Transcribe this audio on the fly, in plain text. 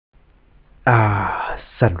Ah,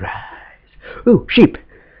 sunrise. Ooh, sheep.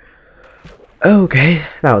 Okay,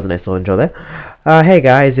 that was a nice little intro there. Hey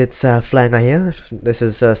guys, it's FLANGEH here. This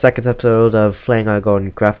is the second episode of FLANGEH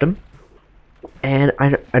GON Craftum. And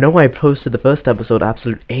I know I posted the first episode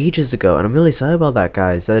absolute ages ago, and I'm really sorry about that,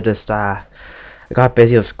 guys. I got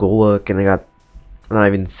busy with schoolwork, and I'm not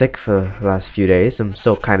even sick for the last few days. I'm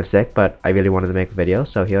still kind of sick, but I really wanted to make a video,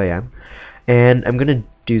 so here I am. And I'm gonna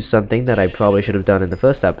do something that I probably should have done in the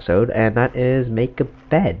first episode, and that is make a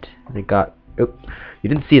bed. And I got... Oh, you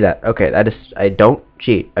didn't see that. Okay, I don't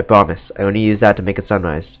cheat, I promise. I only use that to make a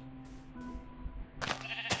sunrise.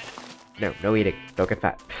 No eating. Don't get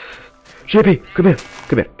fat. Sheepy, come here.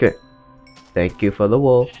 Come here, come here. Thank you for the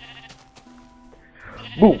wool.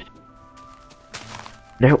 Boom.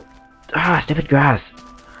 Now, stupid grass.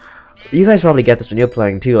 You guys probably get this when you're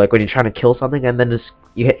playing too, like when you're trying to kill something and then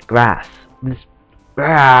you hit grass. Just,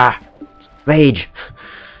 rage.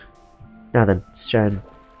 Now then, let's try and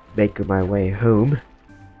make my way home.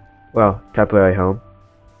 Well, temporary home.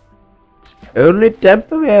 It's only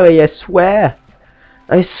temporary, I swear.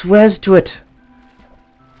 I swears to it.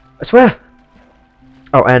 I swear.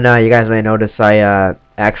 Oh, and you guys may notice I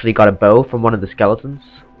actually got a bow from one of the skeletons.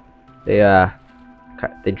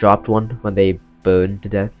 They dropped one when they burned to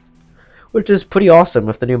death, which is pretty awesome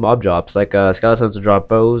with the new mob drops. Like skeletons will drop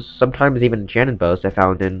bows, sometimes even enchanted bows I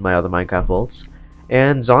found in my other Minecraft worlds,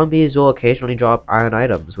 and zombies will occasionally drop iron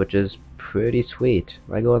items, which is pretty sweet.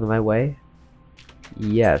 Am I going the right way?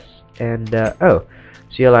 Yes. And oh,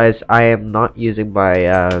 so you realize I am not using my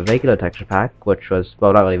regular texture pack, which was,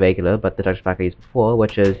 well, not really regular, but the texture pack I used before,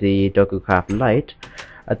 which is the DokuCraft Lite.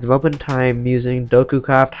 At the moment I'm using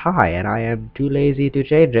DokuCraft High, and I am too lazy to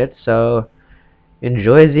change it, so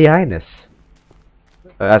enjoy the highness.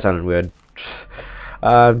 That sounded weird.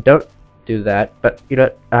 Don't do that, but you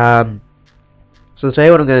know, so today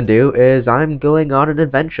what I'm gonna do is I'm going on an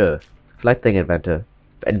adventure. Collecting adventure.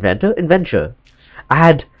 Adventure. Adventure.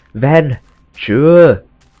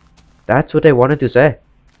 That's what I wanted to say.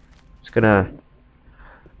 It's gonna...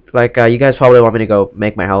 Like, you guys probably want me to go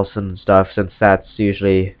make my house and stuff, since that's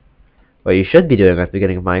usually what you should be doing at the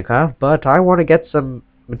beginning of Minecraft, but I want to get some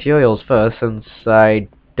materials first, since I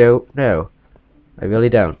don't know. I really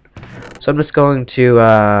don't. So I'm just going to,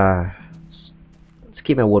 let's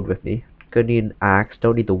keep my wood with me. Gonna need an axe.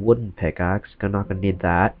 Don't need the wooden pickaxe. I'm not gonna need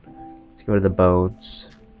that. Let's get rid of the bones.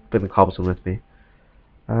 Bring the cobblestone with me.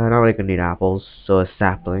 Not really gonna need apples, so a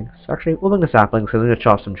sapling. So actually, we'll bring the saplings because I'm gonna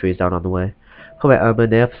chop some trees down on the way. Put my armor in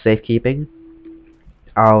there for safekeeping.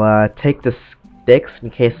 I'll take the sticks in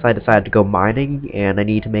case I decide to go mining and I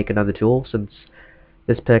need to make another tool since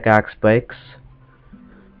this pickaxe breaks.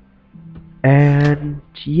 And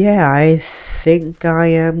yeah, I think I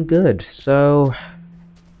am good. So,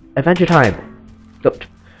 adventure time. Oh,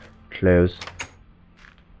 close.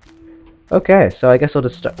 Okay, so I guess I'll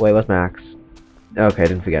just start. Wait, where's my axe? Okay, I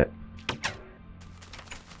didn't forget it.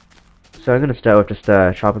 So I'm gonna start with just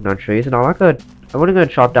chopping down trees, and I'm only gonna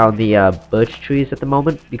chop down the birch trees at the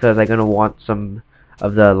moment because I'm gonna want some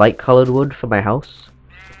of the light colored wood for my house.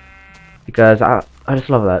 Because I just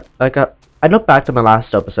love that. Like I looked back to my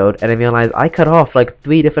last episode and I realized I cut off like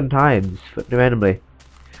 3 different times randomly.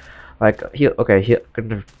 Like here, okay, here, I'm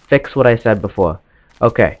gonna fix what I said before.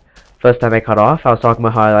 Okay, first time I cut off, I was talking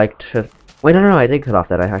about how I like to. Wait, no, I did cut off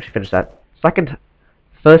that. I actually finished that.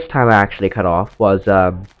 First time I actually cut off was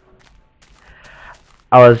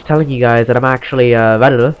I was telling you guys that I'm actually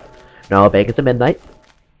Redditor. No, bacon to midnight.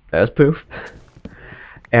 There's proof.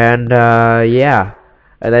 And yeah.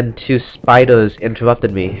 And then 2 spiders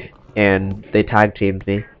interrupted me, and they tag teamed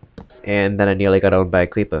me, and then I nearly got owned by a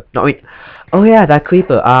creeper. No, I mean, oh yeah, that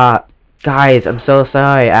creeper. Guys, I'm so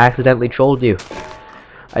sorry. I accidentally trolled you.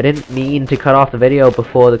 I didn't mean to cut off the video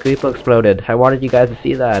before the creeper exploded. I wanted you guys to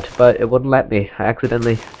see that, but it wouldn't let me. I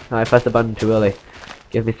pressed the button too early.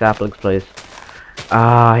 Give me saplings, please.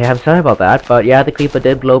 Yeah, I'm sorry about that, but yeah, the creeper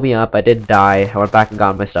did blow me up. I did die. I went back and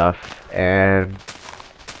got my stuff, and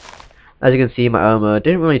as you can see, my armor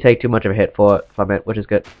didn't really take too much of a hit from it, which is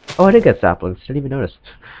good. Oh, I did get saplings. Didn't even notice.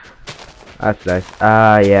 That's nice.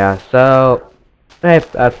 Yeah. So, hey,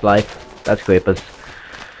 that's life. That's creepers.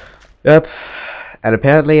 Yep. And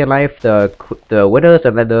apparently in life, the winners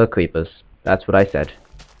and then the creepers. That's what I said.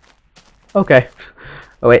 Okay.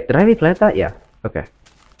 Oh wait, did I replant that? Yeah. Okay.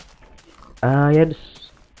 Yeah,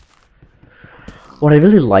 what I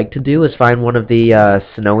really like to do is find one of the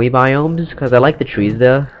snowy biomes, because I like the trees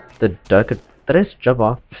there. The dark... Did I just jump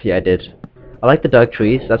off? Yeah, I did. I like the dark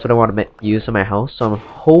trees. That's what I want to use in my house, so I'm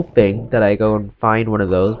hoping that I go and find one of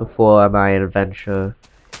those before my adventure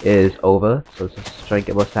is over. So let's just try and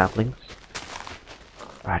get more saplings.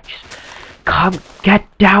 Come, get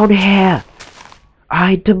down here!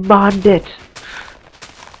 I demand it!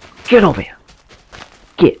 Get over here!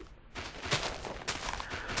 Get!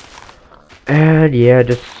 And yeah,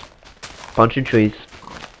 just punching trees.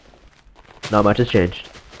 Not much has changed.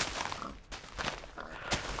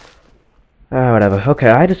 Whatever. Okay,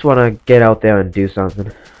 I just want to get out there and do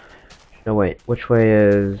something. No, wait. Which way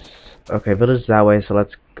is... Okay, village that way, so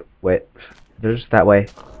let's... Wait. Village that way.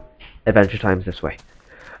 Adventure time's this way.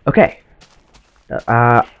 Okay.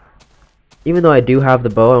 Even though I do have the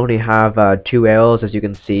bow, I only have 2 arrows, as you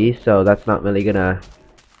can see, so that's not really gonna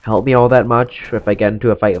help me all that much if I get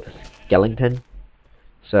into a fight with a skeleton.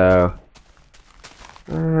 So...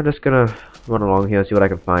 I'm just gonna run along here, see what I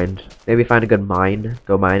can find. Maybe find a good mine,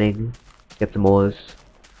 go mining, get some ores,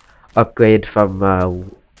 upgrade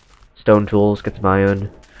from stone tools, get some iron.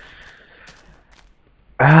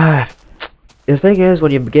 The thing is,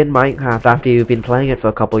 when you begin Minecraft after you've been playing it for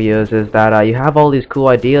a couple years, is that you have all these cool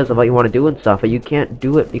ideas of what you want to do and stuff, but you can't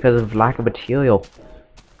do it because of lack of material.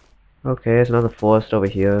 Okay, there's another forest over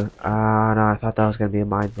here. No, I thought that was gonna be a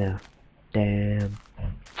mine there. Damn.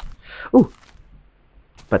 Ooh!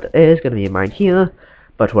 But there is going to be a mine here,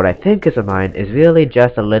 but what I think is a mine is really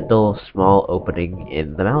just a little small opening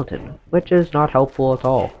in the mountain, which is not helpful at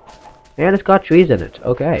all. And it's got trees in it.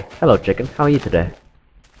 Okay. Hello, chicken. How are you today?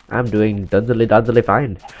 I'm doing dunzily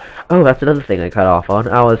fine. Oh, that's another thing I cut off on.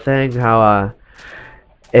 I was saying how,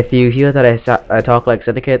 if you hear that I talk like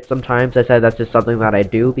Syndicate sometimes, I said that's just something that I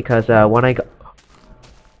do, because, when I go...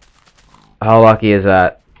 How lucky is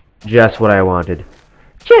that? Just what I wanted.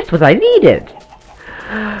 Just what I needed!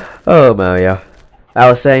 Oh, Mario.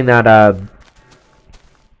 I was saying that, I'm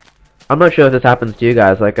not sure if this happens to you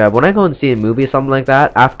guys, like, when I go and see a movie or something like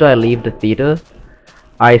that, after I leave the theater,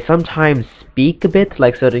 I sometimes speak a bit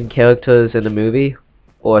like certain characters in the movie,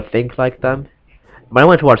 or think like them. When I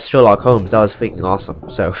went to watch Sherlock Holmes, that was freaking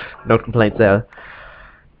awesome, so, no complaints there.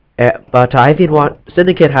 But I've been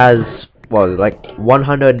Syndicate has, what, like,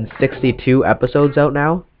 162 episodes out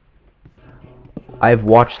now? I've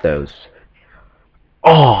watched those.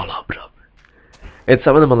 All of them. And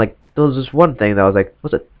some of them are like, there was this one thing that was like,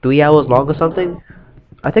 was it 3 hours long or something?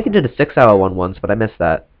 I think I did a 6-hour one once, but I missed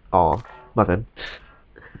that. Aw, nothing.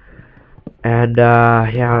 And,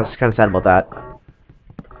 yeah, I was kind of sad about that.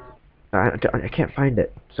 I can't find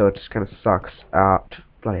it, so it just kind of sucks.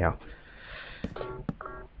 Bloody hell.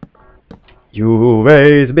 You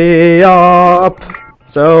raise me up,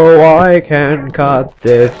 so I can cut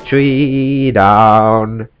this tree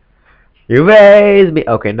down. You raise me.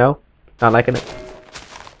 Okay, no. Not liking it.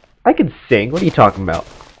 I can sing. What are you talking about?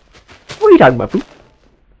 What are you talking about, fool?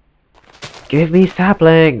 Give me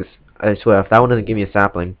saplings. I swear, if that one doesn't give me a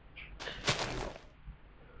sapling.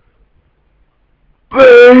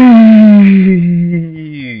 Rage!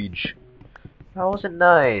 That wasn't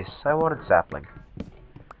nice. I wanted sapling.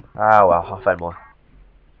 Ah, well, I'll find more.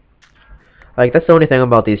 Like, that's the only thing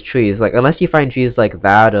about these trees. Like, unless you find trees like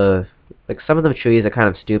that, or... Like, some of the trees are kind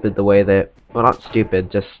of stupid the way that... Well, not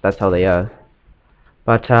stupid, just that's how they are.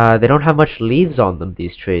 But, they don't have much leaves on them,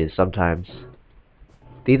 these trees, sometimes.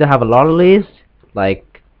 They either have a lot of leaves,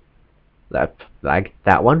 like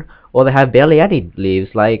that one, or they have barely any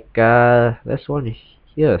leaves, like, this one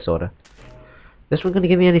here, sorta. This one gonna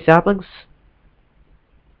give me any saplings?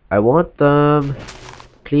 I want them.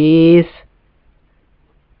 Please.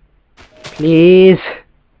 Please.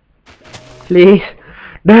 Please.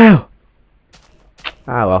 No!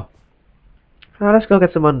 Ah, well. Let's go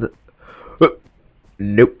get some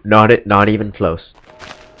nope, not even close.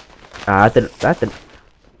 That didn't.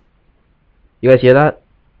 You guys hear that?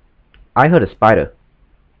 I heard a spider.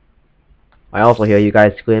 I also hear you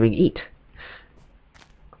guys screaming, eat.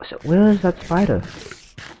 So, where is that spider?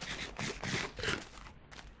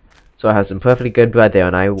 So I have some perfectly good bread there,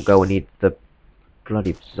 and I will go and eat the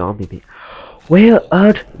bloody zombie meat. Where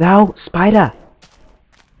art thou, spider?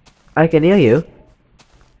 I can hear you,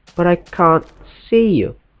 but I can't see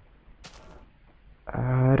you.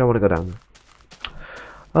 I don't want to go down.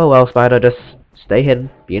 Oh well, spider, just stay hidden.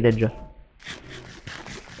 Be a ninja.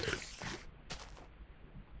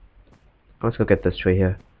 Let's go get this tree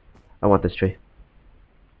here. I want this tree.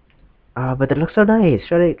 But it looks so nice.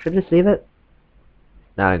 Should I just leave it?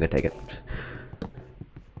 Nah, I'm gonna take it.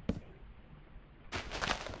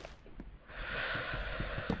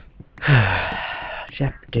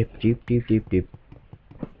 Doop.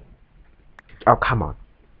 Oh, come on.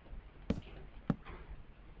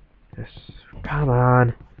 Yes, come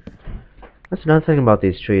on. That's another thing about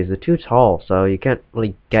these trees. They're too tall, so you can't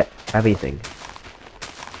really get everything.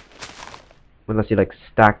 Unless you, like,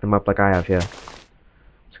 stack them up like I have here.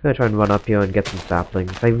 Let's Just gonna try and run up here and get some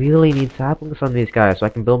saplings. I really need saplings from these guys so I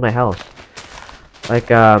can build my house. Like,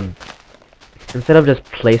 instead of just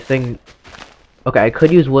placing... Okay, I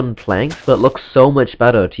could use wooden planks, but it looks so much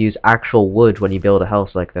better to use actual wood when you build a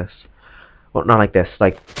house like this. Well, not like this,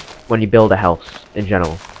 like, when you build a house, in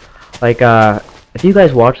general. Like, if you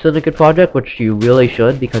guys watch Syndicate Project, which you really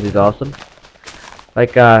should, because he's awesome.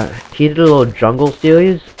 Like, he did a little jungle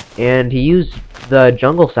series, and he used the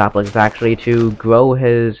jungle saplings, actually, to grow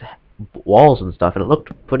his walls and stuff, and it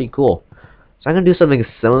looked pretty cool. So I'm gonna do something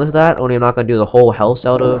similar to that, only I'm not gonna do the whole house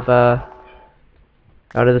out of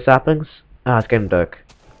the saplings. Ah, it's getting dark.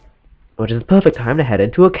 Which is the perfect time to head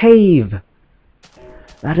into a cave!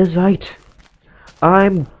 That is right.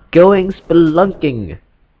 I'm going spelunking.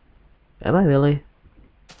 Am I really?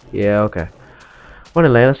 Yeah, okay. Well,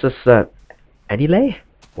 anyway, let's just, anyway?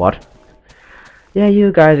 What? Yeah,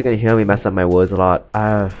 you guys are gonna hear me mess up my words a lot.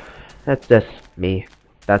 That's just me.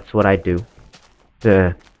 That's what I do.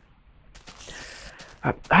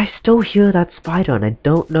 I still hear that spider and I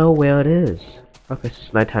don't know where it is. Okay,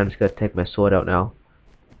 it's nighttime. I'm just gonna take my sword out now.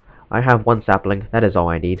 I have one sapling. That is all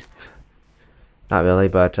I need. Not really,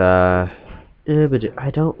 but but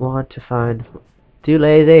I don't want to find... Too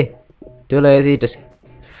lazy. Too lazy. Just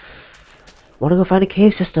want to go find a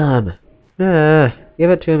cave system. Give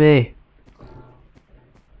it to me.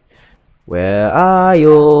 Where are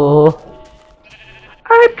you?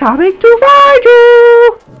 I'm coming to find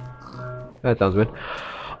you! That sounds good.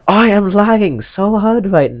 I am lagging so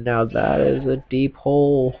hard right now. That is a deep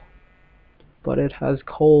hole. But it has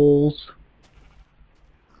coals.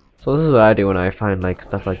 So this is what I do when I find like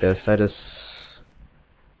stuff like this.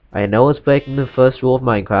 I know it's breaking the first rule of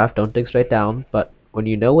Minecraft, don't dig straight down, but when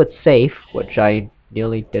you know it's safe, which I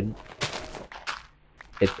nearly didn't,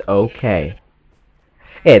 it's okay.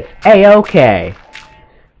 It's A-okay!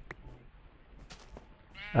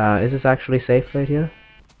 Is this actually safe right here?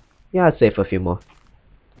 Yeah, it's safe for a few more.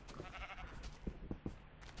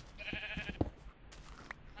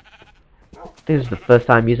 This is the first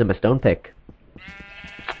time using my stone pick.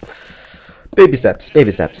 Baby steps,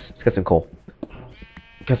 baby steps. Let's get some coal.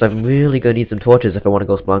 Because I'm really gonna need some torches if I want to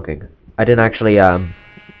go spelunking. I didn't actually, I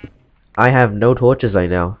have no torches right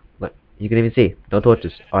now. Like, you can even see, no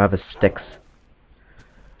torches. I have sticks.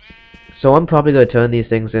 So I'm probably gonna turn these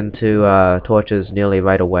things into, torches nearly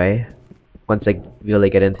right away. Once I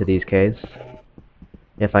really get into these caves.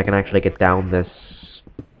 If I can actually get down this,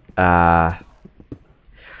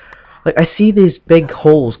 like, I see these big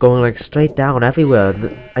holes going, like, straight down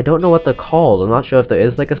everywhere. I don't know what they're called. I'm not sure if there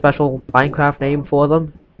is, like, a special Minecraft name for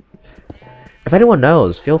them. If anyone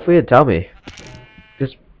knows, feel free to tell me.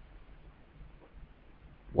 Just...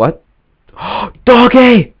 What?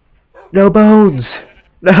 Doggy! No bones!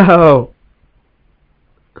 No!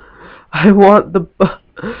 I want the...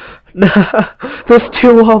 No! There's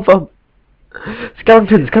two of them!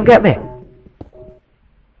 Skeletons, come get me!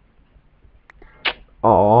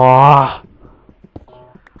 Aww,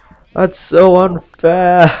 that's so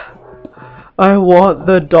unfair. I want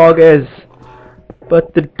the doggies,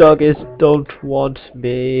 but the doggies don't want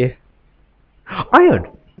me. Iron!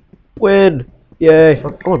 Win! Yay!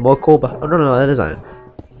 I want more coal, but oh no, that is iron.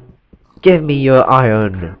 Give me your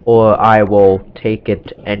iron, or I will take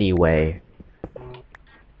it anyway.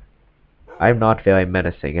 I'm not very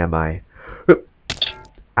menacing, am I?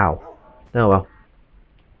 Ow. Oh well.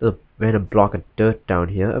 There's a random block of dirt down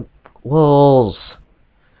here. Wolves!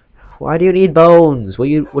 Why do you need bones? Would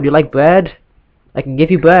you like bread? I can give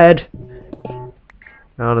you bread.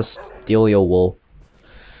 I'll just steal your wool.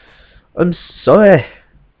 I'm sorry.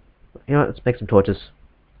 You know what, let's make some torches.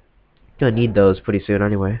 Gonna need those pretty soon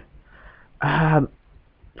anyway. I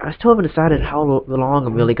still haven't decided how long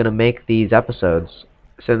I'm really gonna make these episodes.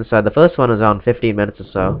 Since the first one is around 15 minutes or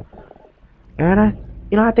so. And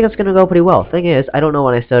I think it's gonna go pretty well. Thing is, I don't know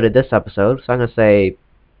when I started this episode, so I'm gonna say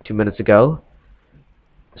 2 minutes ago.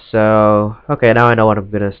 So, okay, now I know when I'm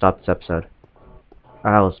gonna stop this episode.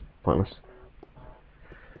 That was pointless.